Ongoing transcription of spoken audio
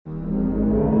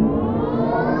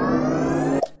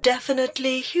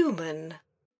definitely human.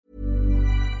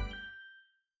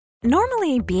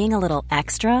 Normally, being a little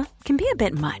extra can be a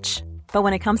bit much. But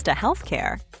when it comes to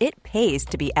healthcare, it pays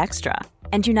to be extra.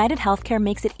 And United Healthcare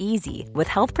makes it easy with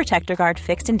Health Protector Guard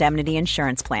fixed indemnity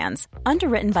insurance plans.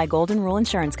 Underwritten by Golden Rule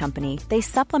Insurance Company, they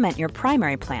supplement your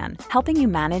primary plan, helping you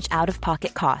manage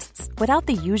out-of-pocket costs without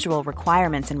the usual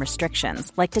requirements and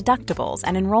restrictions like deductibles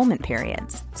and enrollment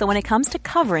periods. So when it comes to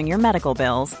covering your medical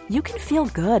bills, you can feel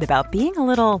good about being a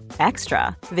little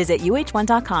extra. Visit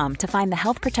uh1.com to find the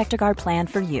Health Protector Guard plan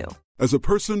for you. As a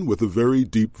person with a very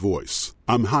deep voice,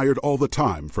 I'm hired all the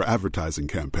time for advertising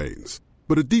campaigns.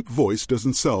 But a deep voice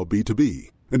doesn't sell B2B,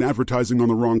 and advertising on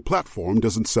the wrong platform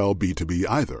doesn't sell B2B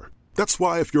either. That's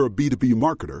why if you're a B2B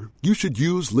marketer, you should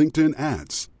use LinkedIn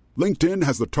ads. LinkedIn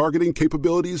has the targeting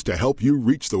capabilities to help you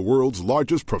reach the world's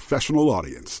largest professional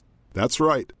audience. That's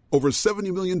right, over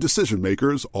 70 million decision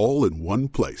makers all in one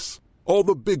place. All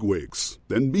the big wigs,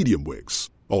 then medium wigs,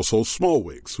 also small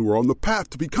wigs who are on the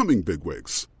path to becoming big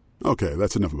wigs. Okay,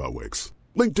 that's enough about wigs.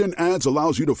 LinkedIn ads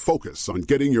allows you to focus on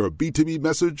getting your B2B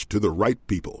message to the right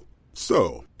people.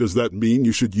 So, does that mean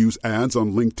you should use ads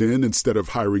on LinkedIn instead of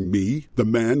hiring me, the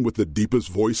man with the deepest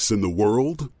voice in the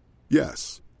world?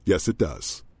 Yes. Yes, it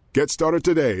does. Get started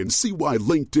today and see why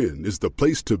LinkedIn is the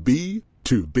place to be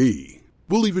to be.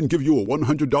 We'll even give you a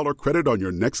 $100 credit on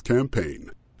your next campaign.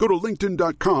 Go to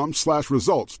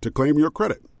linkedin.com/results to claim your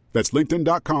credit. That's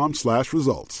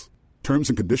linkedin.com/results. Terms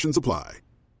and conditions apply.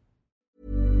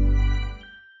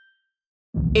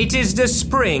 It is the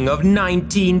spring of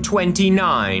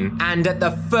 1929, and at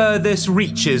the furthest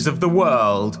reaches of the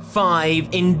world, 5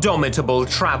 indomitable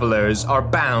travelers are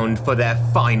bound for their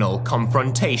final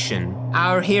confrontation.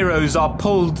 Our heroes are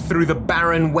pulled through the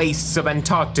barren wastes of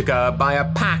Antarctica by a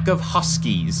pack of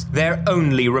huskies, their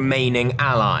only remaining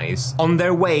allies, on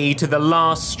their way to the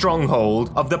last stronghold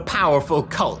of the powerful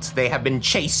cult they have been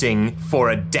chasing for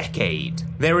a decade.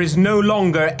 There is no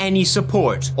longer any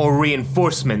support or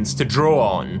reinforcements to draw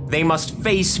on. They must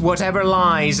face whatever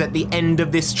lies at the end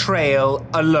of this trail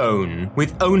alone,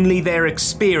 with only their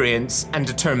experience and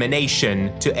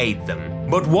determination to aid them.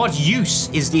 But what use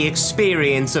is the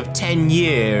experience of 10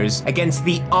 years against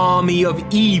the army of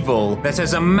evil that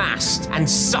has amassed and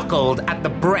suckled at the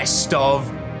breast of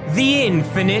the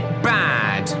infinite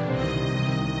bad?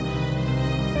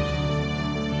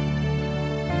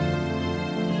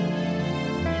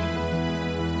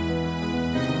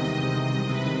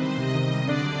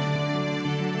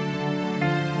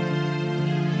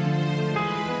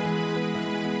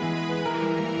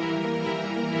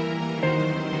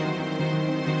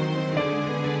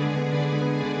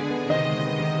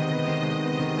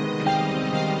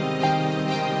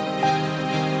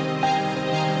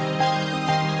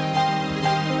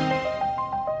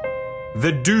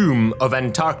 The Doom of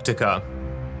Antarctica,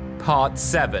 Part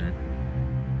 7.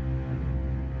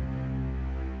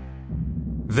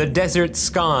 The desert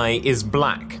sky is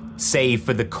black, save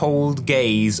for the cold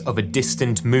gaze of a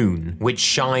distant moon, which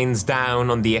shines down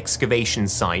on the excavation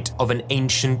site of an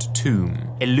ancient tomb,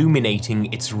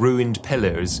 illuminating its ruined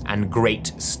pillars and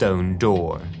great stone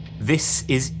door. This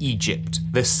is Egypt,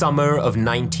 the summer of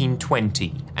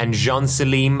 1920, and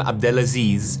Jean-Selim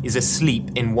Abdelaziz is asleep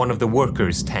in one of the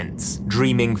workers' tents,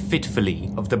 dreaming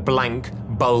fitfully of the blank,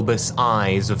 bulbous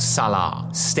eyes of Salah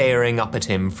staring up at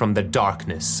him from the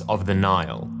darkness of the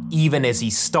Nile. Even as he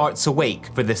starts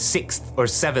awake for the 6th or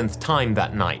 7th time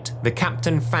that night, the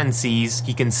captain fancies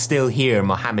he can still hear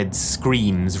Mohammed's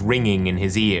screams ringing in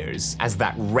his ears as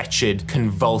that wretched,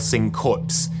 convulsing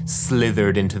corpse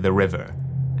slithered into the river.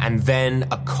 And then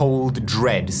a cold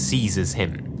dread seizes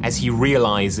him as he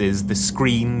realizes the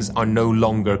screams are no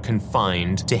longer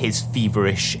confined to his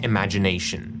feverish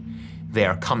imagination. They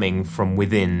are coming from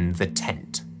within the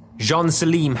tent.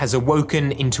 Jean-Selim has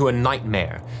awoken into a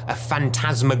nightmare, a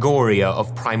phantasmagoria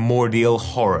of primordial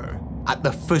horror. At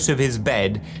the foot of his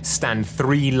bed stand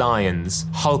 3 lions,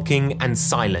 hulking and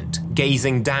silent,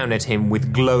 gazing down at him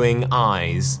with glowing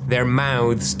eyes, their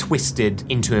mouths twisted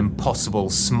into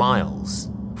impossible smiles.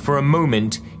 For a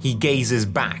moment, he gazes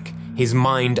back, his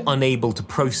mind unable to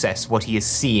process what he is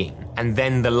seeing, and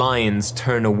then the lions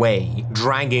turn away,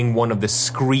 dragging one of the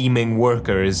screaming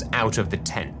workers out of the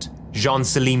tent.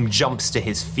 Jean-Selim jumps to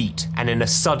his feet, and in a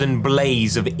sudden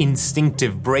blaze of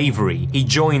instinctive bravery, he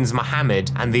joins Mohammed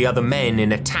and the other men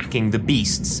in attacking the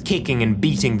beasts, kicking and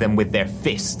beating them with their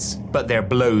fists, but their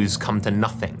blows come to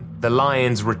nothing. The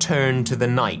lions return to the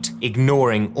night,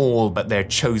 ignoring all but their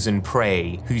chosen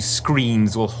prey, whose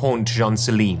screams will haunt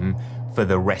Jean-Selim for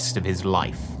the rest of his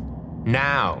life.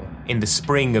 Now, in the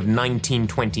spring of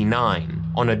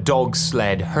 1929 on a dog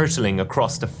sled hurtling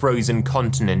across the frozen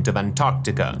continent of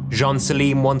Antarctica,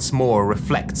 Jean-Salim once more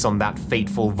reflects on that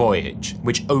fateful voyage,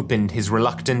 which opened his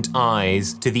reluctant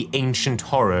eyes to the ancient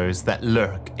horrors that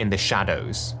lurk in the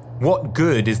shadows. What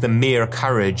good is the mere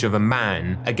courage of a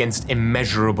man against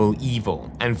immeasurable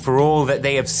evil? And for all that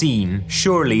they have seen,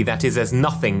 surely that is as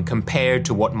nothing compared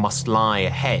to what must lie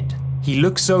ahead. He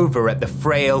looks over at the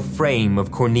frail frame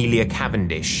of Cornelia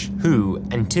Cavendish, who,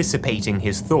 anticipating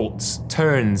his thoughts,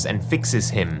 turns and fixes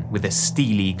him with a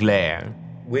steely glare.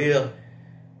 We're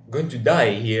going to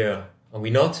die here, are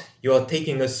we not? You are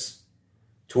taking us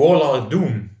to all our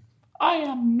doom. I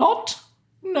am not.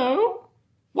 No.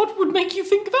 What would make you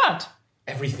think that?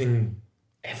 Everything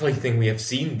we have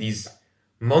seen, these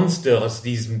monsters,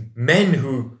 these men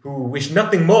who wish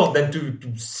nothing more than to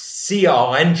see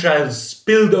our entrails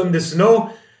spilled on the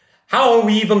snow. How are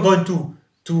we even going to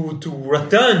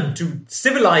return to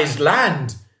civilized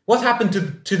land? What happened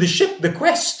to the ship, the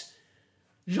Quest?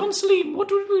 Jean-Salim, what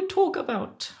did we talk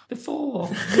about before?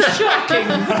 The shirking,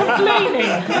 the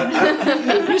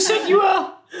complaining. You said you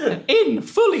were in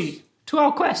fully to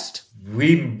our quest.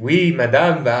 Oui,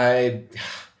 madame.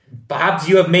 Perhaps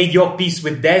you have made your peace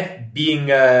with death, being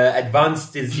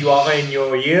advanced as you are in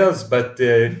your years. But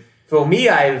for me,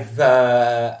 I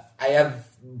have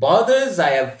brothers, I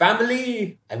have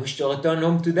family. I wish to return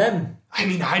home to them. I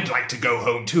mean, I'd like to go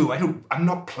home too. I'm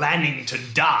not planning to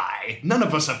die. None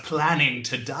of us are planning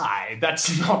to die.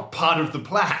 That's not part of the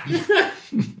plan.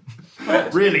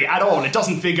 Really, at all. It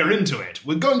doesn't figure into it.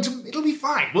 It'll be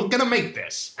fine. We're gonna make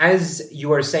this. As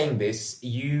you are saying this,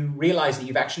 you realize that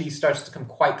you've actually started to come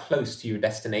quite close to your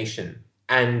destination.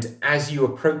 And as you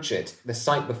approach it, the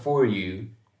sight before you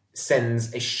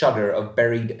sends a shudder of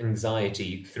buried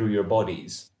anxiety through your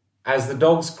bodies. As the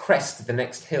dogs crest the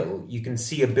next hill, you can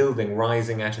see a building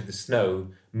rising out of the snow,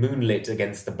 moonlit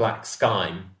against the black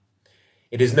sky.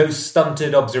 It is no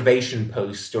stunted observation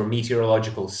post or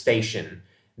meteorological station.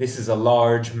 This is a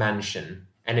large mansion,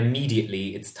 and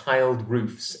immediately its tiled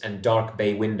roofs and dark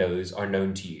bay windows are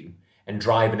known to you, and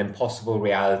drive an impossible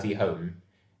reality home.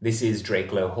 This is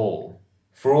Drakelow Hall.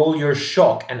 For all your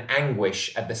shock and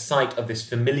anguish at the sight of this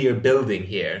familiar building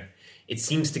here, it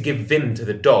seems to give vim to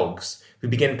the dogs, who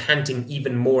begin panting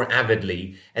even more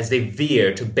avidly as they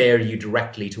veer to bear you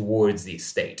directly towards the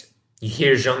estate. You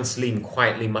hear Jean-Salim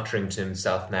quietly muttering to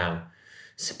himself now,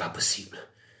 "C'est pas possible.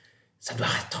 Ça doit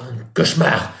être un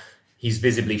cauchemar." He's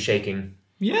visibly shaking.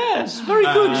 Yes, very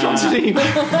good, Jean-Salim.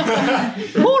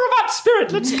 More of that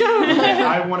spirit, let's go.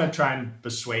 I want to try and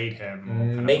persuade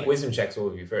him. Make wisdom checks, all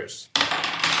of you, first.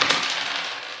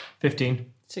 15.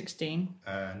 16.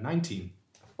 19.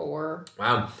 4.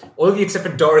 Wow. All of you except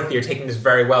for Dorothy are taking this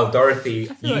very well. Dorothy,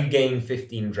 you gain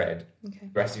 15 dread. Okay.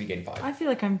 The rest of you gain 5. I feel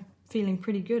like I'm feeling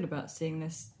pretty good about seeing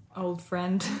this old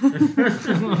friend.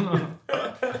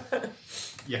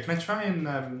 Yeah, can I try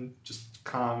and just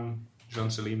calm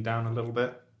Jean-Salim down a little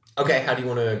bit? Okay, how do you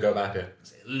want to go about it?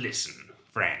 Listen,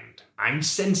 friend, I'm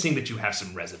sensing that you have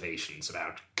some reservations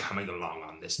about coming along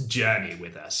on this journey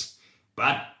with us.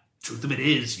 But truth of it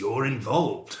is, you're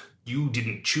involved. You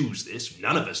didn't choose this.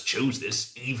 None of us chose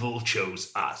this. Evil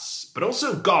chose us. But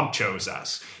also God chose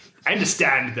us. I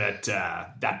understand that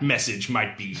that message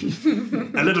might be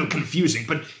a little confusing,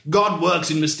 but God works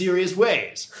in mysterious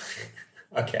ways.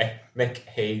 Okay, make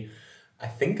a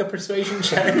persuasion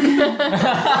check.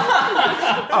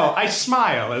 Oh, I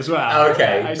smile as well.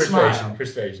 Okay, I persuasion, smile.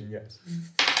 persuasion, yes.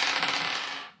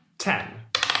 10.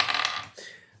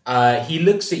 He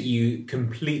looks at you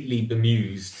completely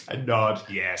bemused. I nod.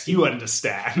 Yes, you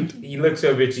understand. He looks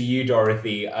over to you,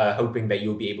 Dorothy, hoping that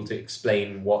you'll be able to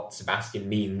explain what Sebastian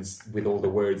means with all the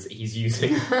words that he's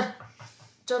using.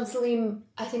 Jean-Salim,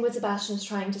 I think what Sebastian is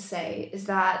trying to say is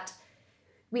that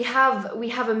we have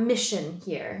a mission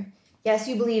here. Yes,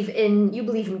 you believe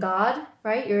in God,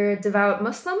 right? You're a devout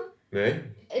Muslim. Right?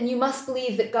 And you must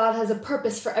believe that God has a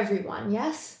purpose for everyone,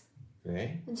 yes?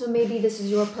 Right. And so maybe this is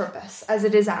your purpose, as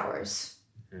it is ours.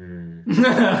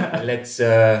 Let's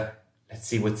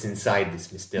see what's inside this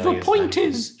mysterious The point man.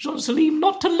 is, Jean-Salim,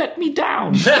 not to let me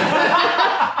down.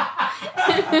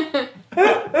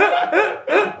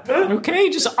 Okay,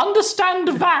 just understand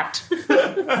that.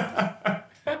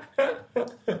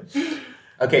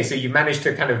 Okay, so you managed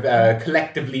to kind of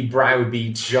collectively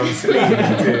browbeat Jean-Salim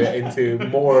into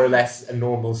more or less a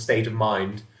normal state of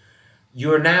mind.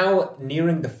 You're now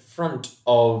nearing the front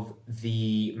of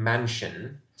the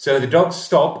mansion. So the dogs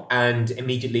stop and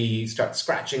immediately start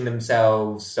scratching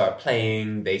themselves, start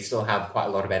playing. They still have quite a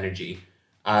lot of energy.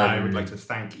 I would like to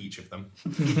thank each of them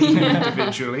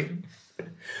individually.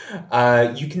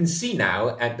 You can see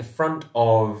now at the front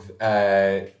of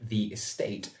the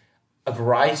estate a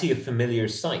variety of familiar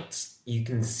sights. You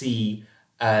can see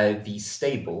the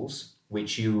stables,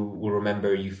 which you will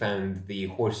remember you found the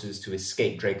horses to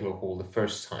escape Drakelow Hall the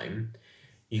first time.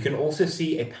 You can also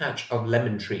see a patch of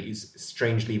lemon trees,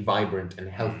 strangely vibrant and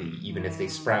healthy, even as they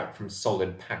sprout from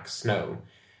solid packed snow.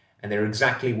 And they're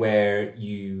exactly where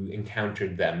you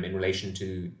encountered them in relation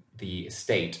to the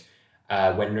estate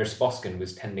when Nurse Boskin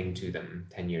was tending to them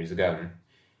 10 years ago.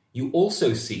 You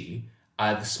also see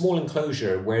the small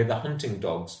enclosure where the hunting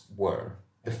dogs were.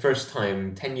 The first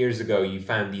time, 10 years ago, you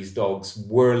found these dogs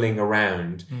whirling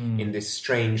around in this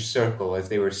strange circle as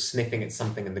they were sniffing at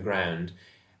something in the ground.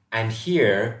 And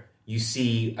here you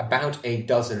see about a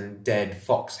dozen dead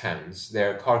foxhounds,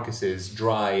 their carcasses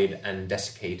dried and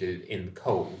desiccated in the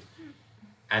cold.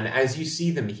 And as you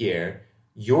see them here,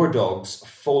 your dogs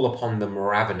fall upon them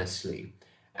ravenously.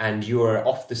 And you're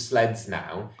off the sleds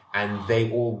now, and they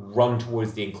all run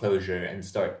towards the enclosure and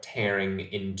start tearing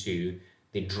into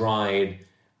the dried,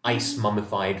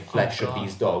 ice-mummified flesh of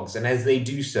these dogs. And as they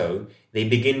do so, they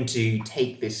begin to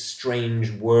take this strange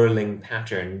whirling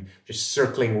pattern, just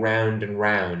circling round and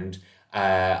round,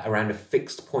 around a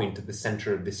fixed point at the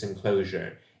center of this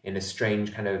enclosure, in a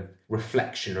strange kind of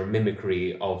reflection or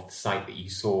mimicry of the sight that you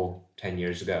saw 10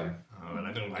 years ago. Oh, well,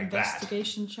 I don't like that.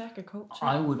 Investigation check, occult check.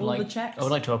 I would all like. the checks. I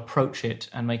would like to approach it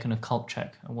and make an occult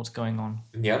check on what's going on.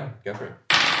 Yeah, go for it.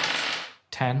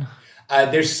 10.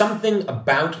 There's something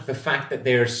about the fact that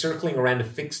they're circling around a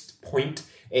fixed point.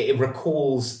 It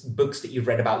recalls books that you've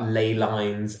read about ley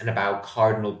lines and about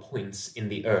cardinal points in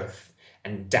the earth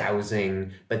and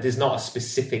dowsing, but there's not a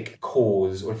specific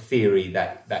cause or theory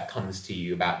that comes to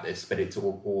you about this, but it's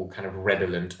all kind of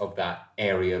redolent of that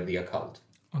area of the occult.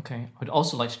 Okay. I'd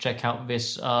also like to check out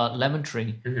this lemon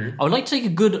tree. I would like to take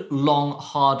a good, long,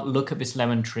 hard look at this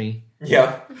lemon tree.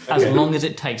 Yeah. As long as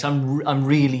it takes. I'm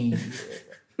really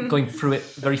going through it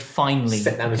very finely.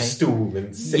 Sit down a stool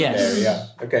and sit there, yeah.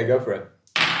 Okay, go for it.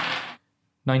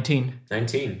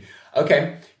 19.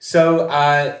 Okay,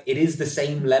 so it is the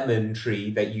same lemon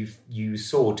tree that you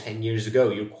saw 10 years ago.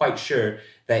 You're quite sure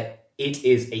that it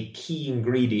is a key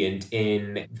ingredient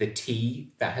in the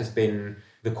tea that has been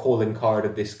the calling card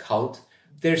of this cult.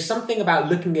 There's something about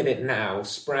looking at it now,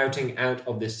 sprouting out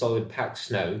of this solid packed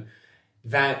snow,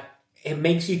 that it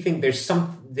makes you think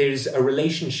there's a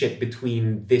relationship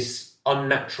between this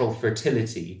unnatural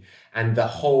fertility and the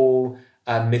whole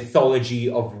mythology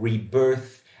of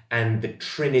rebirth and the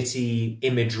Trinity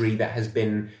imagery that has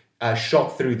been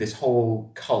shot through this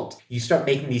whole cult. You start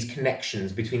making these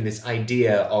connections between this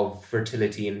idea of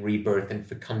fertility and rebirth and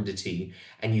fecundity,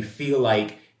 and you feel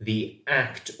like the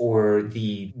act or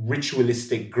the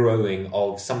ritualistic growing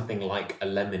of something like a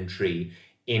lemon tree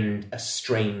in a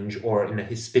strange or in a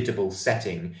hospitable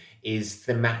setting is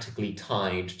thematically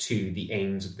tied to the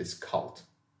aims of this cult.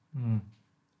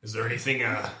 Is there anything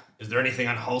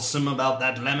unwholesome about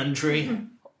that lemon tree?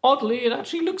 Oddly, it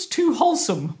actually looks too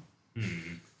wholesome.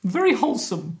 Very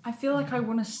wholesome. I feel like I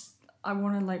want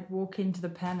to like walk into the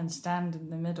pen and stand in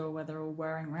the middle where they're all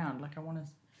whirring around. Like I want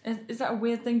to. Is that a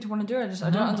weird thing to want to do? I don't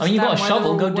understand. I mean, you've got a why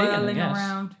shovel, they're go all digging, whirling yes.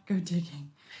 around. Go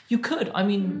digging. You could. I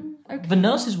mean, Okay. the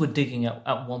nurses were digging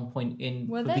at one point in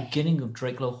Were the they? beginning of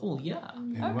Drakelow Hall. Yeah.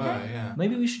 They were, yeah.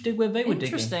 Maybe we should dig where they were digging.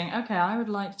 Interesting. Okay, I would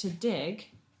like to dig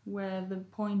where the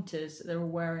point is that they're all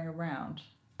whirring around.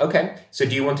 Okay, so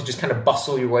do you want to just kind of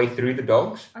bustle your way through the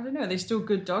dogs? I don't know. Are they still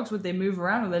good dogs? Would they move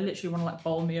around, or they literally want to like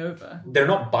bowl me over? They're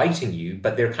not biting you,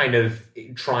 but they're kind of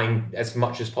trying as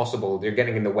much as possible. They're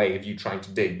getting in the way of you trying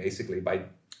to dig, basically, by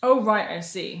Oh right, I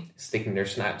see. sticking their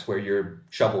snouts where your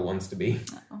shovel wants to be.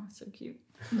 Oh, so cute.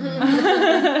 We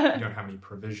don't have any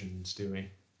provisions, do we?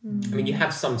 I mean, you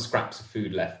have some scraps of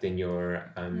food left in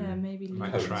your... Yeah, maybe. We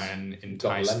might Coats. try and Got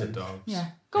entice the lemon. dogs. Yeah.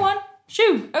 Go on,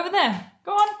 shoo over there.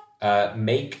 Go on.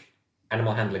 Make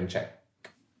animal handling check.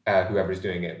 Whoever's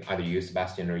doing it, either you,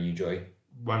 Sebastian, or you, Joy.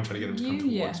 Well, I'm trying to get them to come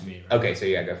You, towards me. Right? Okay, so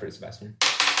yeah, go for it, Sebastian.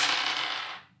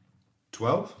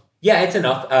 12? Yeah, it's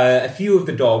enough. A few of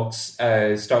the dogs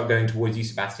start going towards you,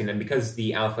 Sebastian, and because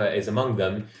the alpha is among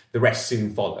them, the rest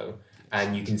soon follow.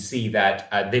 And you can see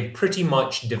that they've pretty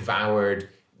much devoured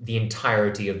the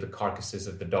entirety of the carcasses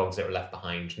of the dogs that were left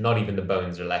behind. Not even the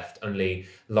bones are left, only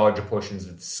larger portions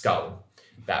of the skull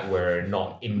that were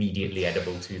not immediately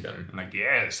edible to them. I'm like,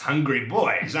 yes, hungry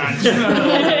boys, aren't you?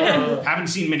 Haven't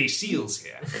seen many seals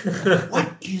here.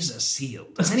 What is a seal?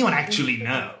 Does anyone actually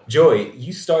know? Joy,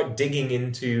 you start digging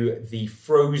into the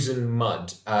frozen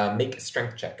mud. Make a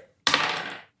strength check.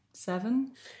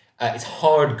 7. It's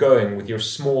hard going with your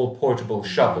small portable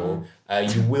shovel.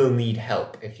 You will need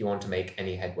help if you want to make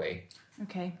any headway.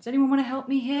 Okay. Does anyone want to help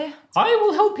me here? I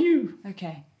will help you.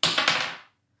 Okay.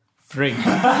 3.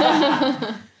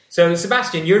 So,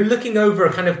 Sebastian, you're looking over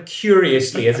kind of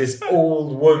curiously as this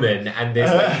old woman and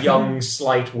this young,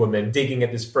 slight woman digging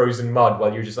at this frozen mud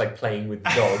while you're just playing with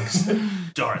dogs.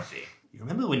 Dorothy, you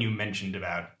remember when you mentioned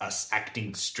about us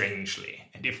acting strangely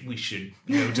and if we should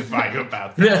notify you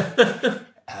about that?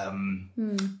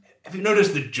 Have you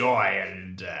noticed the Joy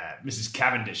and Mrs.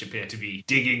 Cavendish appear to be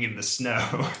digging in the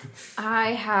snow?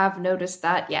 I have noticed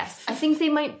that, yes. I think they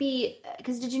might be...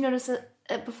 Because did you notice that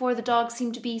before the dogs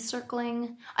seem to be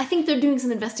circling? I think they're doing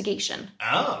some investigation.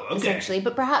 Oh, okay. Essentially,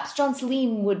 but perhaps John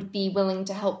Salim would be willing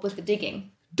to help with the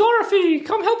digging. Dorothy,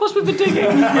 come help us with the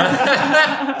digging.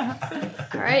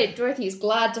 All right, Dorothy is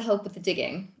glad to help with the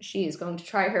digging. She is going to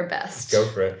try her best. Go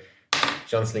for it.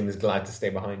 John Salim is glad to stay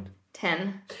behind.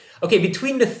 10. Okay,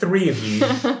 between the three of you,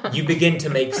 you begin to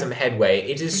make some headway.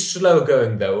 It is slow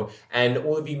going, though, and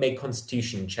all of you make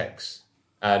constitution checks.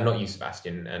 Not you,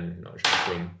 Sebastian, and not John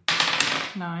Salim.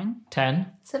 9.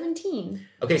 10. 17.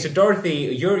 Okay, so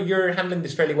Dorothy, you're handling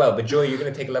this fairly well, but Joy, you're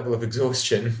going to take a level of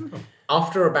exhaustion.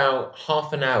 After about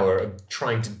half an hour of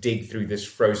trying to dig through this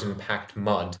frozen packed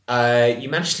mud, you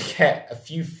manage to get a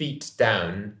few feet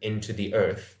down into the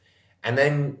earth, and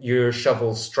then your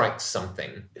shovel strikes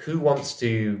something. Who wants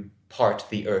to part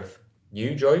the earth?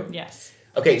 You, Joy? Yes.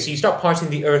 Okay, so you start parting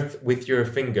the earth with your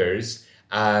fingers,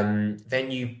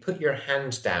 then you put your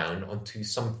hand down onto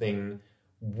something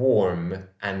warm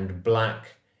and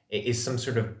black. It is some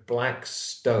sort of black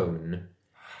stone.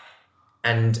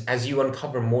 And as you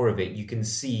uncover more of it, you can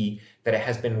see that it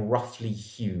has been roughly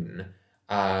hewn,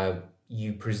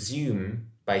 you presume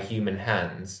by human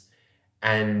hands,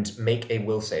 and make a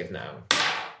will save now.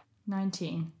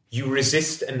 19. You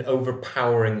resist an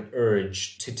overpowering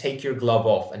urge to take your glove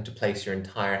off and to place your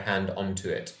entire hand onto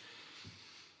it.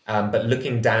 But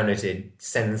looking down at it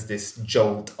sends this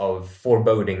jolt of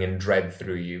foreboding and dread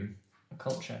through you.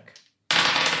 Occult check.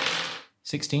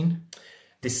 16.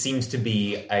 This seems to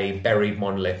be a buried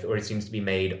monolith, or it seems to be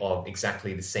made of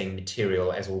exactly the same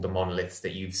material as all the monoliths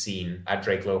that you've seen at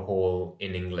Drakelow Hall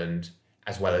in England,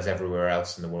 as well as everywhere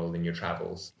else in the world in your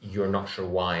travels. You're not sure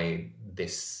why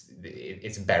it's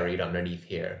buried underneath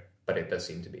here, but it does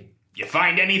seem to be. You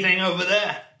find anything over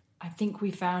there? I think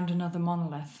we found another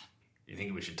monolith. You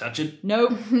think we should touch it?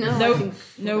 Nope. No, Nope.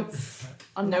 Nope.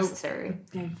 Unnecessary.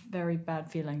 I have very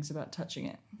bad feelings about touching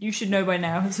it. You should know by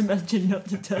now, Sebastian, not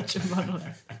to touch a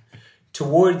monolith.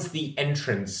 Towards the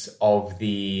entrance of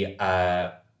the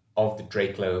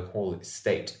Drakelow Hall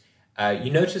estate, you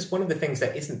notice one of the things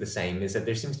that isn't the same is that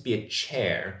there seems to be a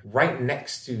chair right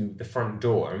next to the front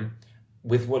door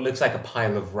with what looks like a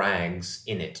pile of rags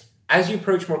in it. As you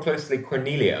approach more closely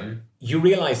Cornelia, you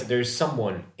realize that there's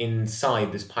someone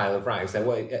inside this pile of rags. That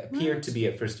what appeared to be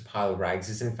at first a pile of rags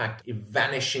is in fact a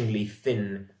vanishingly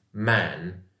thin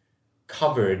man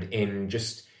covered in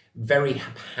just very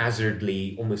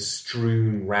haphazardly, almost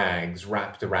strewn rags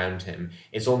wrapped around him.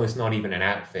 It's almost not even an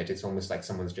outfit. It's almost like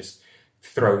someone's just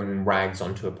thrown rags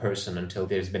onto a person until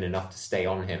there's been enough to stay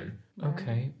on him.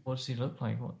 Okay, what does he look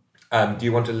like? What? Do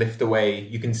you want to lift away?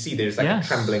 You can see there's like Yes. a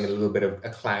trembling, a little bit of a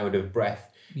cloud of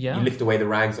breath. Yeah. You lift away the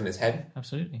rags on his head.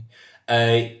 Absolutely.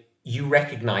 You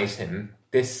recognize him.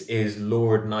 This is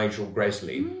Lord Nigel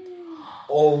Gresley.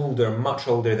 Older, much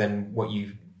older than what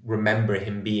you remember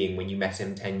him being when you met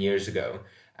him 10 years ago.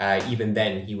 Even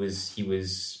then, he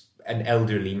was an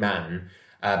elderly man.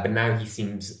 But now he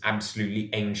seems absolutely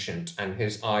ancient, and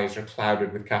his eyes are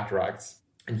clouded with cataracts,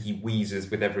 and he wheezes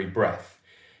with every breath.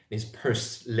 His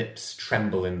pursed lips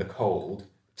tremble in the cold.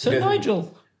 Sir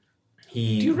Nigel, do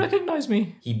you recognise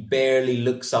me? He barely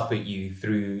looks up at you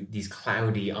through these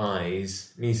cloudy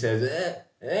eyes, and he says, It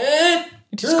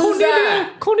is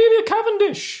Cornelia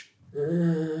Cavendish.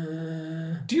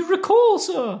 Do you recall,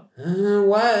 sir?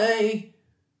 Why?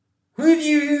 Who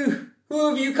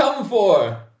have you come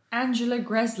for? Angela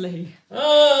Gresley.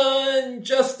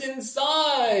 Just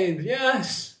inside,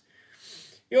 yes.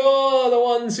 You're the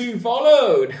ones who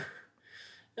followed.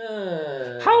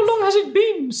 How long has it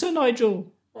been, Sir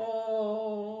Nigel?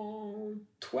 12,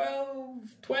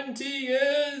 20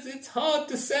 years. It's hard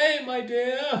to say, my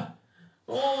dear.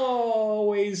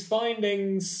 Always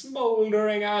finding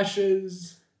smouldering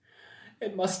ashes.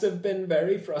 It must have been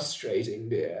very frustrating,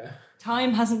 dear.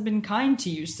 Time hasn't been kind to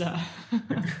you, sir.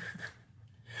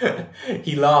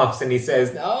 He laughs and he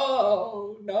says,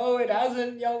 No, it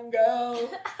hasn't, young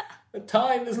girl. But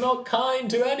time is not kind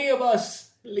to any of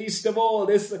us, least of all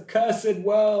this accursed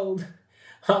world.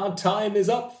 Our time is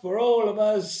up for all of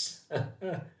us.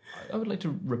 I would like to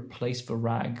replace the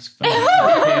rags for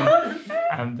him,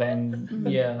 and then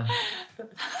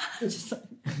Just like,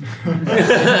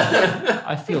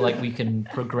 I feel like we can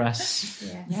progress.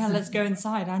 yeah, let's go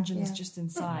inside. Angela's just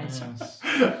inside.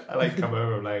 I like come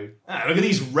over, I'm like, Look at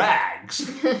these rags.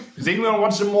 Does anyone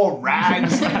want some more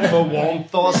rags for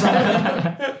warmth or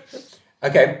something?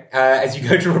 Okay, as you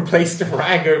go to replace the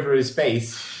rag over his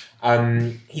face,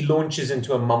 he launches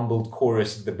into a mumbled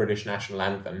chorus of the British national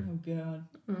anthem. Oh, God.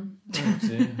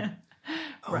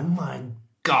 Oh my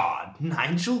God,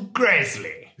 Nigel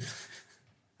Gresley.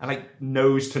 I like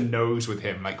nose to nose with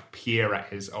him, like peer at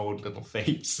his old little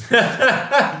face. Is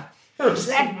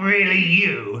that really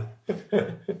you?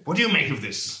 What do you make of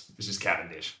this, Mrs.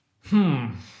 Cavendish?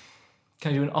 Can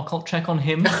I do an occult check on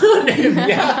him?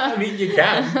 Yeah, I mean, you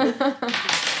can.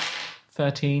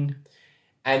 13.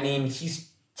 I mean,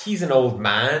 he's an old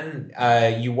man.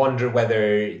 You wonder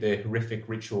whether the horrific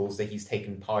rituals that he's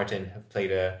taken part in have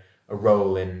played a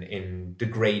role in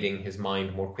degrading his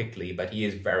mind more quickly, but he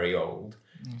is very old.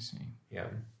 I see. Yeah.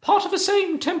 Part of the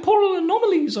same temporal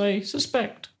anomalies, I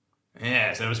suspect.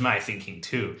 Yes, that was my thinking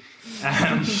too.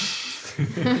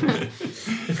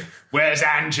 Where's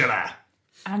Angela?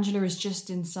 Angela is just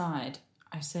inside.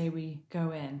 I say we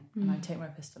go in, and I take my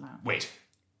pistol out. Wait,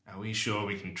 are we sure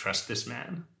we can trust this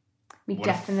man? We What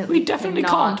if- definitely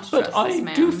can't, but trust I this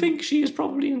man. do think she is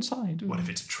probably inside. What if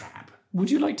it's a trap? Would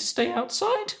you like to stay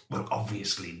outside? Well,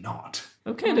 obviously not.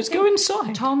 Okay, let's go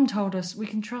inside. Tom told us we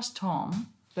can trust Tom.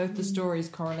 Both the stories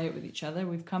correlate with each other.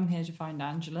 We've come here to find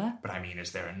Angela. But I mean,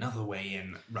 is there another way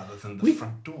in rather than the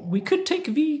front door? We could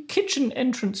take the kitchen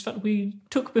entrance that we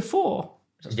took before.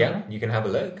 Yeah, you can have a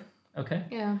look. Okay.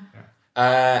 Yeah.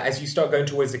 As you start going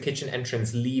towards the kitchen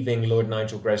entrance, leaving Lord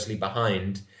Nigel Gresley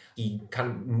behind, he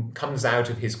comes out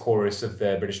of his chorus of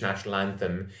the British national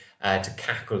anthem to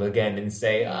cackle again and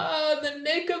say, the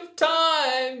nick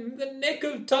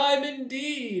of time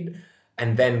indeed.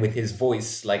 And then with his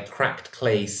voice like cracked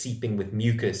clay seeping with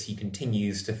mucus, he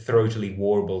continues to throatily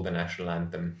warble the national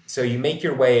anthem. So you make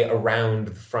your way around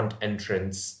the front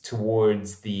entrance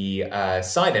towards the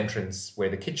side entrance where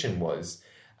the kitchen was.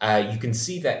 You can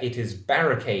see that it is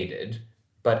barricaded,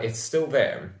 but it's still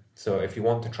there. So if you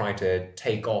want to try to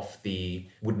take off the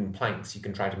wooden planks, you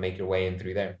can try to make your way in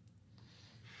through there.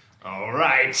 All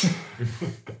right.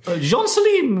 Jean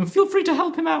Salim, feel free to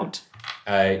help him out.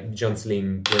 Jean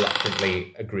Salim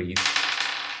reluctantly agrees.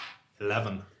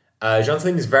 11. Jean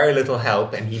Salim is very little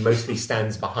help, and he mostly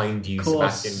stands behind you,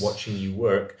 Sebastian, watching you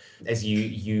work, as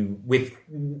you, with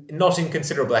not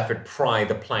inconsiderable effort, pry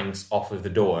the planks off of the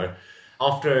door.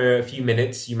 After a few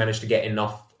minutes, you manage to get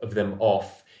enough of them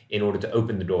off in order to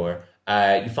open the door.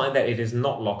 You find that it is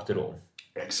not locked at all.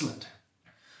 Excellent.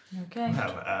 Okay.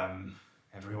 Well,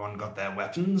 everyone got their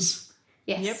weapons?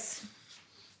 Yes.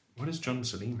 what does John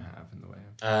Salim have in the way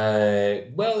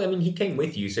of? Well, I mean, he came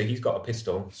with you, so he's got a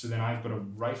pistol. So then I've got a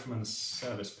rifleman's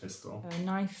service pistol. A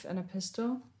knife and a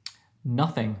pistol.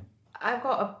 Nothing. I've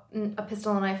got a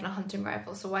pistol, a knife, and a hunting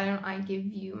rifle, so why don't I give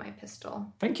you my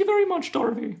pistol? Thank you very much,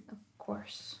 Dorothy. Of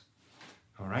course.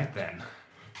 All right, then.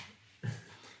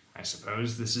 I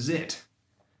suppose this is it.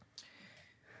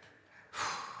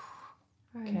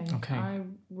 Okay. I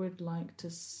would like to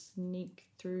sneak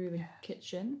through the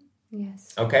kitchen.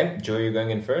 Yes. Okay, Joe, you're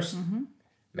going in first. Mm-hmm.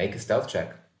 Make a stealth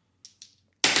check.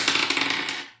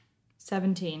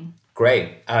 17.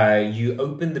 Great. You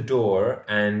open the door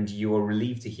and you are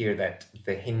relieved to hear that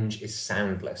the hinge is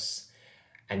soundless,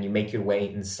 and you make your way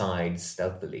inside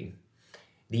stealthily.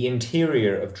 The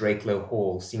interior of Drakelow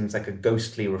Hall seems like a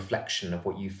ghostly reflection of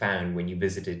what you found when you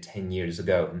visited 10 years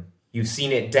ago. You've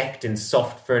seen it decked in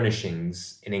soft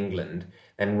furnishings in England,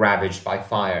 then ravaged by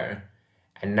fire,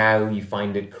 and now you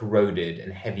find it corroded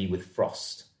and heavy with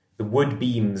frost. The wood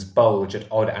beams bulge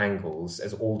at odd angles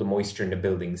as all the moisture in the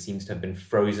building seems to have been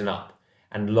frozen up,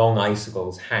 and long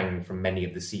icicles hang from many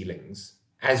of the ceilings.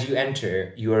 As you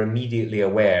enter, you are immediately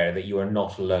aware that you are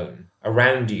not alone.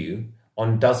 Around you,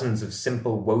 on dozens of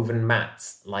simple woven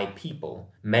mats, lie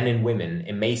people, men and women,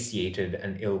 emaciated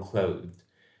and ill-clothed.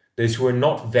 Those who are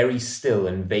not very still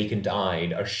and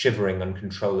vacant-eyed are shivering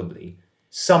uncontrollably.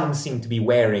 Some seem to be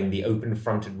wearing the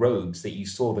open-fronted robes that you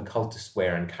saw the cultists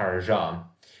wear in Karajan,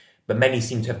 but many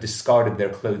seem to have discarded their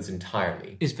clothes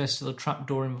entirely. Is there still a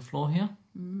trapdoor in the floor here?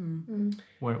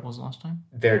 Where it was last time?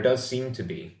 There does seem to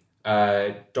be.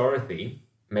 Dorothy,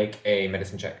 make a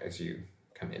medicine check as you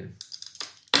come in.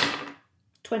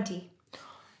 20.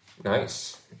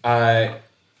 Nice.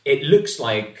 It looks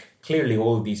like clearly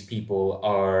all of these people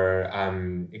are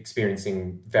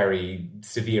experiencing very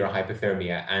severe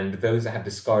hypothermia, and those that have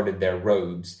discarded their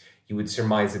robes, you would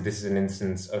surmise that this is an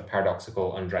instance of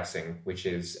paradoxical undressing, which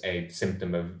is a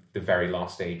symptom of the very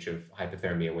last stage of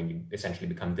hypothermia, when you essentially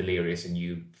become delirious and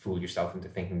you fool yourself into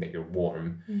thinking that you're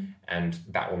warm, and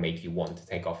that will make you want to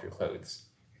take off your clothes.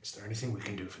 Is there anything we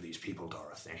can do for these people,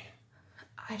 Dorothy?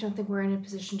 I don't think we're in a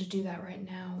position to do that right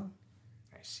now.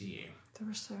 I see. There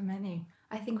were so many.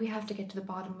 I think we have to get to the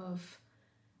bottom of...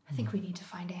 I think we need to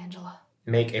find Angela.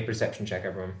 Make a perception check,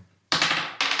 everyone.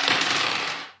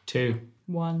 2.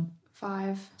 1.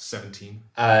 5. 17.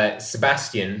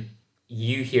 Sebastian,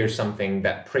 you hear something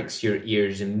that pricks your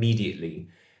ears immediately.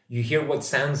 You hear what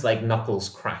sounds like knuckles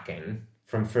cracking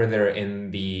from further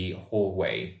in the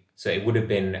hallway. So it would have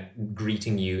been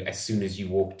greeting you as soon as you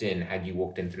walked in, had you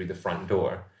walked in through the front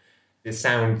door. The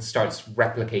sound starts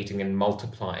replicating and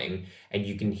multiplying, and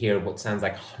you can hear what sounds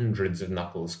like hundreds of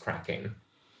knuckles cracking.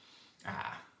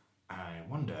 I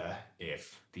wonder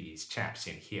if these chaps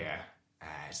in here,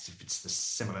 if it's the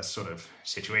similar sort of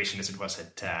situation as it was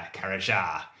at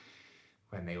Karajar,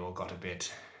 when they all got a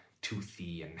bit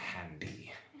toothy and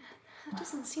handy. That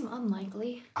doesn't seem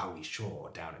unlikely. Are we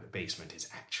sure down in the basement is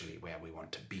actually where we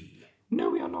want to be? No,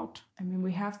 we are not. I mean,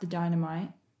 we have the dynamite.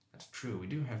 That's true, we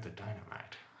do have the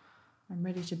dynamite. I'm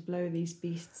ready to blow these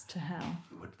beasts to hell.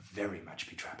 We would very much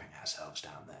be trapping ourselves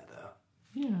down there, though.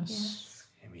 Yes.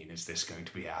 I mean, is this going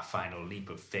to be our final leap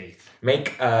of faith?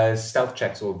 Make stealth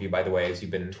checks, all of you, by the way, as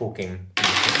you've been talking in the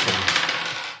kitchen.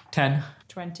 10.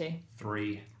 20.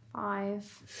 3.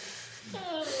 5.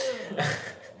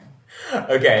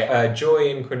 Okay,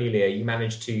 Joy and Cornelia, you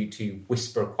managed to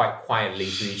whisper quite quietly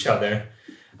to each other.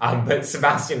 But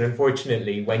Sebastian,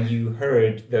 unfortunately, when you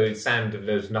heard the sound of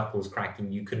those knuckles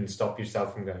cracking, you couldn't stop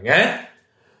yourself from going, eh?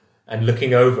 And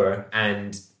looking over,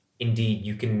 and indeed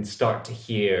you can start to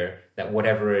hear that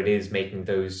whatever it is making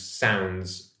those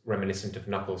sounds reminiscent of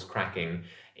knuckles cracking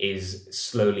is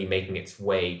slowly making its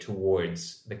way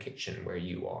towards the kitchen where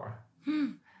you are.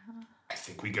 I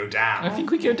think we go down. I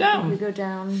think we go down. We go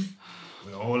down.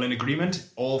 We're all in agreement?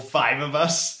 All 5 of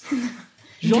us?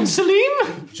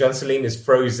 Jean-Celine? Jean-Celine is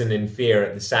frozen in fear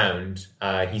at the sound.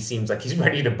 He seems like he's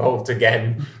ready to bolt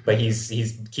again, but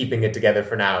he's keeping it together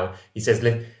for now. He says,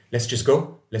 let's just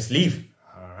go. Let's leave.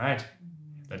 All right.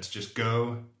 Let's just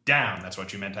go down. That's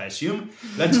what you meant, I assume.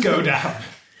 Let's go down.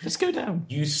 Let's go down.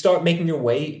 You start making your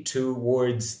way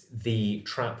towards the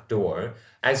trap door.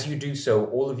 As you do so,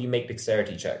 all of you make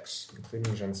dexterity checks,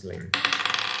 including Jean-Celine.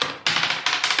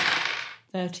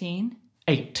 13.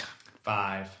 8.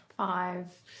 5. 5.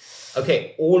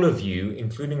 Okay, all of you,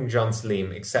 including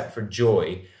Jean-Celine, except for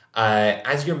Joy,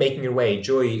 as you're making your way,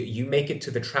 Joy, you make it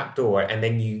to the trap door, and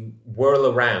then you whirl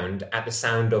around at the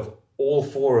sound of all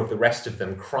 4 of the rest of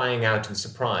them crying out in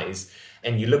surprise.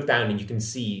 And you look down and you can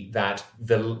see that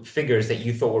the figures that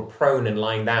you thought were prone and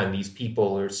lying down, these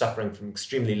people who are suffering from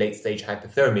extremely late-stage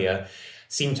hypothermia,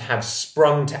 seem to have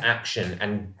sprung to action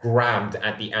and grabbed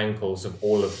at the ankles of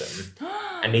all of them.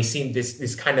 And they seem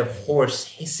this kind of hoarse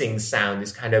hissing sound,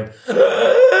 this kind of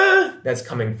that's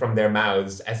coming from their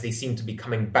mouths as they seem to be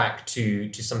coming back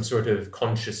to some sort of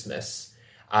consciousness.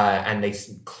 And they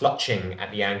clutching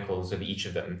at the ankles of each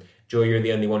of them. Joy, you're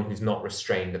the only one who's not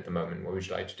restrained at the moment. What would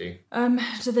you like to do?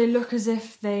 Do they look as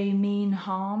if they mean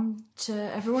harm to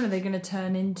everyone? Are they going to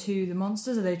turn into the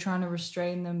monsters? Are they trying to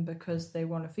restrain them because they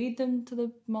want to feed them to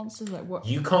the monsters? Like what?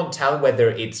 You can't tell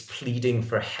whether it's pleading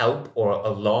for help or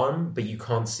alarm, but you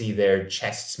can't see their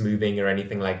chests moving or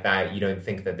anything like that. You don't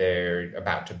think that they're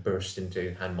about to burst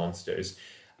into hand monsters.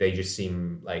 They just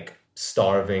seem like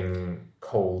starving,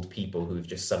 cold people who've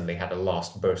just suddenly had a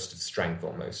last burst of strength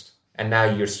almost. And now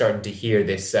you're starting to hear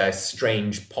this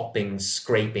strange popping,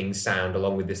 scraping sound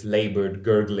along with this laboured,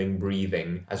 gurgling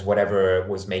breathing as whatever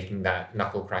was making that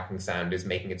knuckle-cracking sound is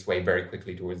making its way very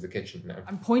quickly towards the kitchen now.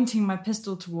 I'm pointing my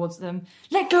pistol towards them.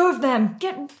 Let go of them!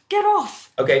 Get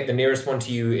off! Okay, the nearest one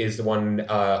to you is the one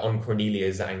on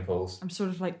Cornelia's ankles. I'm sort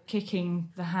of like kicking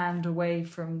the hand away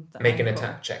from the Make an ankle.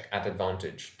 attack check at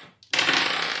advantage.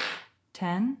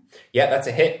 10. Yeah, that's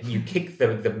a hit. You kick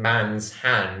the man's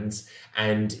hands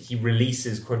and he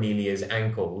releases Cornelia's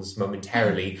ankles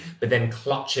momentarily, but then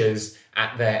clutches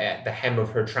at the hem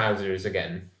of her trousers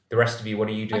again. The rest of you, what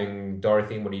are you doing,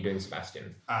 Dorothy, and what are you doing,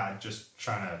 Sebastian? Just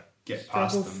trying to get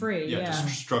past them. Struggle free, yeah. Just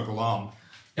struggle on.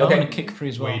 I'm Okay. going to kick free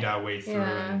as well. Wade our way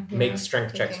through. Make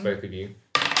strength checks, both of you.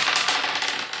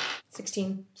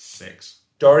 16. 6.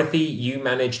 Dorothy, you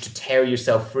managed to tear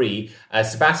yourself free.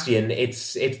 Sebastian,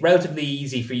 it's relatively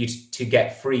easy for you to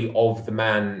get free of the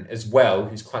man as well,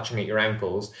 who's clutching at your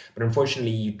ankles. But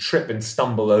unfortunately, you trip and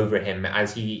stumble over him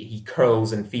as he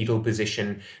curls in fetal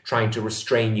position, trying to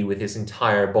restrain you with his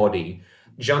entire body.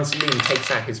 Jean Celine takes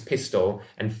out his pistol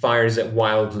and fires it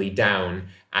wildly down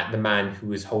at the man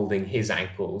who is holding his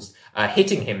ankles,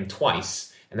 hitting him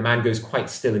twice, and the man goes quite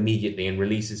still immediately and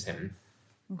releases him.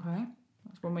 Okay,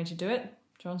 that's one way to do it.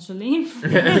 John Celine.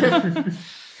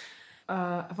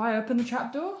 Have I opened the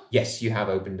trapdoor? Yes, you have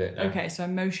opened it now. Okay, so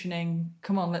I'm motioning.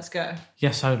 Come on, let's go.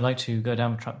 Yes, I would like to go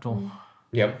down the trapdoor.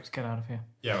 Yep. Let's get out of here.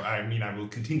 Yeah, I mean, I will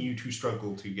continue to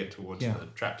struggle to get towards the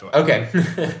trapdoor. Okay.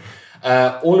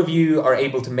 All of you are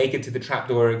able to make it to the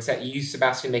trapdoor, except you,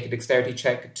 Sebastian, make a dexterity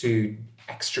check to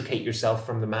extricate yourself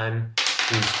from the man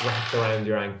who's wrapped around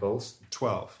your ankles.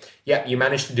 12. Yeah, you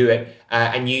manage to do it,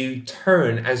 and you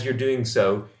turn as you're doing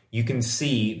so. You can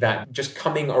see that just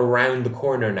coming around the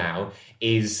corner now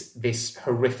is this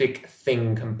horrific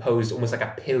thing composed almost like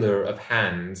a pillar of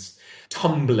hands,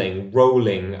 tumbling,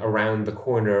 rolling around the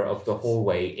corner of the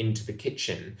hallway into the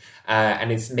kitchen.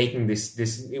 And it's making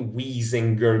this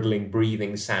wheezing, gurgling,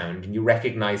 breathing sound. And you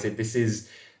recognize that this is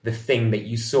the thing that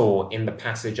you saw in the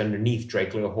passage underneath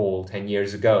Drakelow Hall 10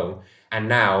 years ago. And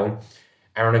now,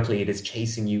 ironically, it is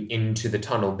chasing you into the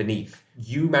tunnel beneath.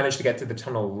 You managed to get to the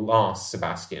tunnel last,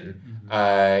 Sebastian.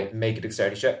 Mm-hmm. Make a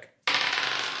dexterity check.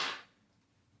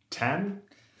 10?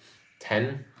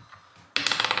 10.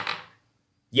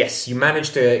 Yes, you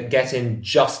managed to get in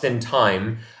just in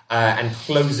time and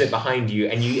close it behind you,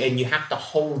 and you have to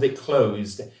hold it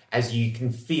closed as you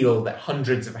can feel that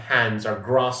hundreds of hands are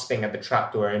grasping at the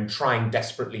trapdoor and trying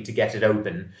desperately to get it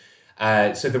open.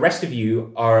 So the rest of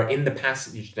you are in the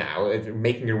passage now,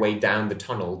 making your way down the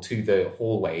tunnel to the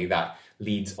hallway that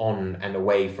leads on and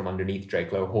away from underneath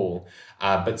Drakelow Hall.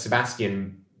 But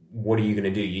Sebastian, what are you going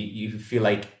to do? You feel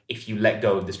like if you let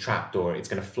go of this trapdoor, it's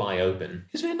going to fly open.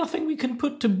 Is there nothing we can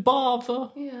put to bar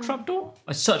the trapdoor?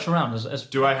 I search around as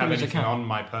Do I have as anything can. on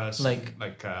my person?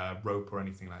 Like rope or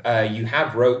anything like that? You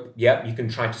have rope. Yep, you can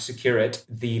try to secure it.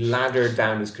 The ladder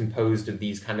down is composed of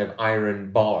these kind of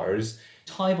iron bars.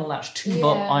 Tie the latch to the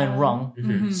iron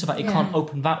rung so that it can't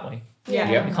open that way. Yeah.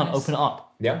 It can't open it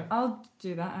up. Yeah. I'll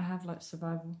do that. I have like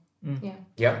survival.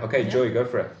 Yeah. Okay, Joey, go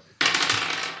for it.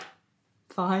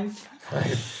 5.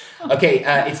 Okay,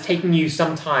 it's taking you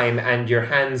some time and your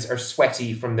hands are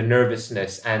sweaty from the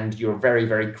nervousness and you're very,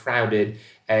 very crowded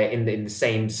in the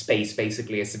same space,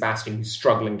 basically, as Sebastian, who's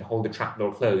struggling to hold the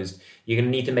trapdoor closed. You're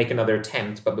going to need to make another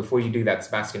attempt, but before you do that,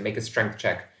 Sebastian, make a strength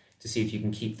check to see if you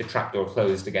can keep the trapdoor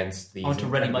closed against these. I want to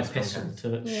ready my incredibly pistol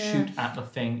strong hands. to shoot at the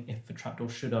thing if the trapdoor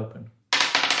should open.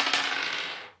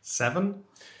 7?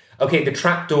 Okay, the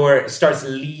trapdoor starts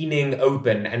leaning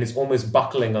open and it's almost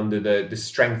buckling under the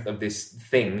strength of this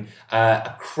thing.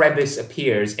 A crevice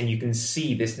appears and you can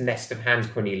see this nest of hands,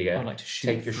 Cornelia. I'd like to shoot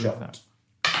Take your through shot. that.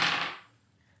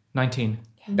 19.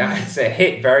 That's a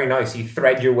hit. Very nice. You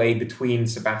thread your way between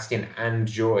Sebastian and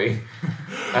Joy.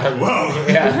 Whoa!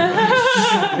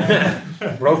 Yeah.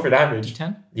 Roll for damage.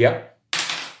 D10? Yep.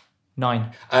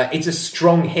 9. It's a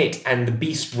strong hit, and the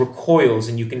beast recoils,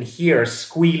 and you can hear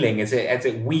squealing as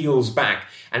it wheels back.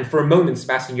 And for a moment,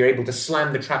 Sebastian, you're able to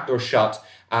slam the trapdoor shut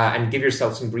and give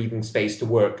yourself some breathing space to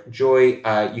work. Joy,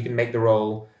 you can make the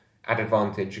roll at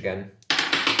advantage again.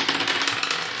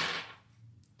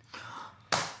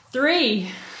 3.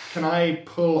 Can I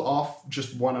pull off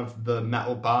just one of the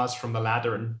metal bars from the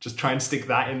ladder and just try and stick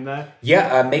that in there?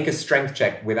 Yeah, make a strength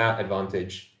check without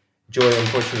advantage. Joy,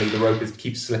 unfortunately, the rope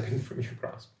keeps slipping from your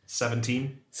grasp.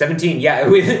 17. 17, yeah.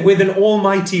 With an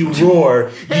almighty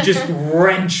roar, you just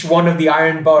wrench one of the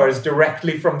iron bars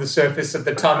directly from the surface of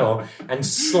the tunnel and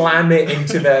slam it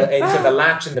into the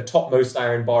latch and the topmost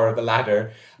iron bar of the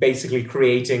ladder, basically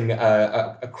creating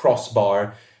a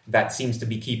crossbar that seems to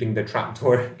be keeping the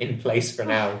trapdoor in place for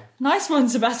now. Nice one,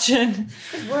 Sebastian.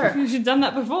 Good work. You should have done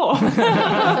that before.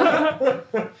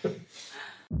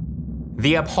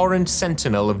 The abhorrent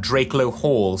sentinel of Drakelow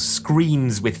Hall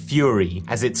screams with fury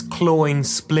as its clawing,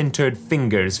 splintered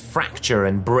fingers fracture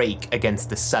and break against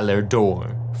the cellar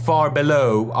door. Far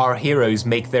below, our heroes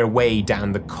make their way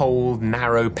down the cold,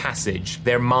 narrow passage,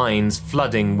 their minds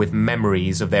flooding with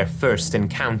memories of their first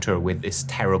encounter with this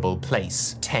terrible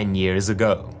place 10 years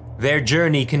ago. Their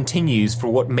journey continues for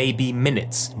what may be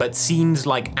minutes, but seems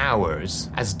like hours,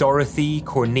 as Dorothy,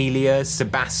 Cornelia,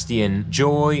 Sebastian,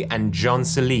 Joy, and Jean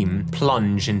Celine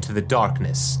plunge into the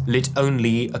darkness, lit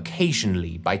only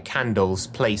occasionally by candles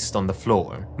placed on the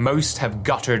floor. Most have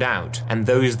guttered out, and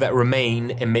those that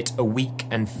remain emit a weak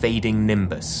and fading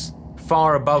nimbus.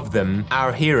 Far above them,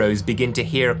 our heroes begin to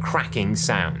hear cracking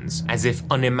sounds, as if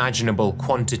unimaginable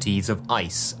quantities of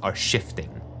ice are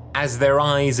shifting. As their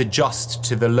eyes adjust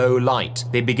to the low light,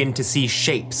 they begin to see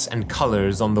shapes and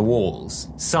colors on the walls.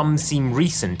 Some seem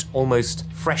recent, almost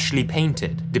freshly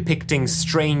painted, depicting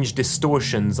strange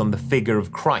distortions on the figure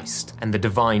of Christ and the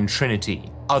Divine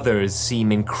Trinity. Others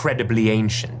seem incredibly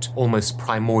ancient, almost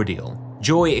primordial.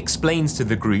 Joy explains to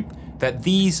the group that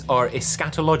these are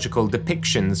eschatological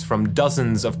depictions from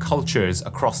dozens of cultures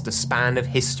across the span of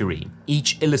history,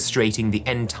 each illustrating the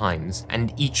end times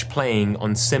and each playing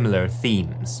on similar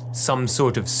themes. Some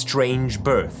sort of strange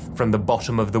birth from the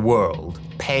bottom of the world,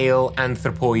 pale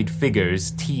anthropoid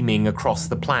figures teeming across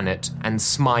the planet, and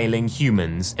smiling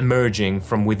humans emerging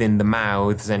from within the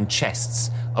mouths and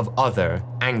chests of other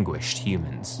anguished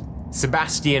humans.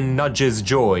 Sebastian nudges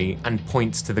Joy and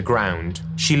points to the ground.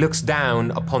 She looks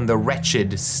down upon the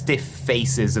wretched, stiff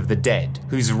faces of the dead,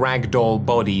 whose ragdoll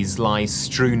bodies lie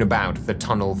strewn about the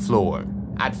tunnel floor.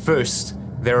 At first,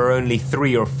 there are only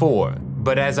 3 or 4,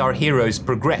 but as our heroes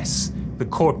progress, the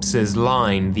corpses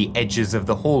line the edges of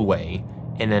the hallway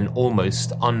in an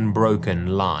almost unbroken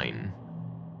line.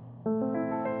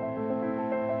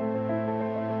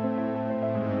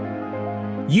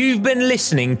 You've been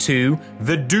listening to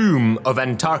The Doom of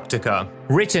Antarctica,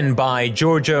 written by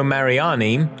Giorgio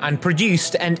Mariani and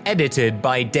produced and edited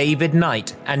by David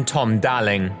Knight and Tom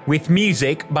Dalling, with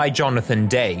music by Jonathan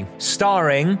Day,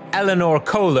 starring Eleanor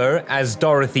Kohler as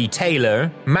Dorothy Taylor,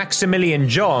 Maximilian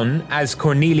John as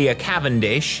Cornelia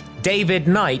Cavendish, David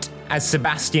Knight as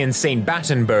Sebastian St.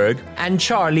 Battenberg, and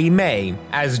Charlie May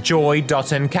as Joy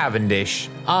Dutton Cavendish.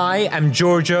 I am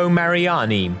Giorgio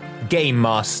Mariani, Game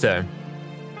Master.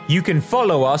 You can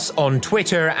follow us on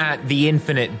Twitter at The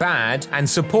Infinite Bad and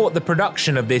support the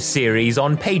production of this series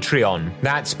on Patreon.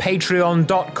 That's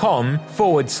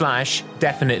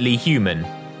patreon.com/definitelyhuman.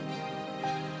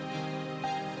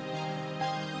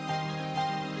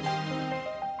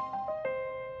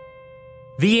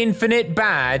 The Infinite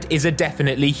Bad is a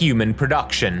Definitely Human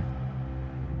production.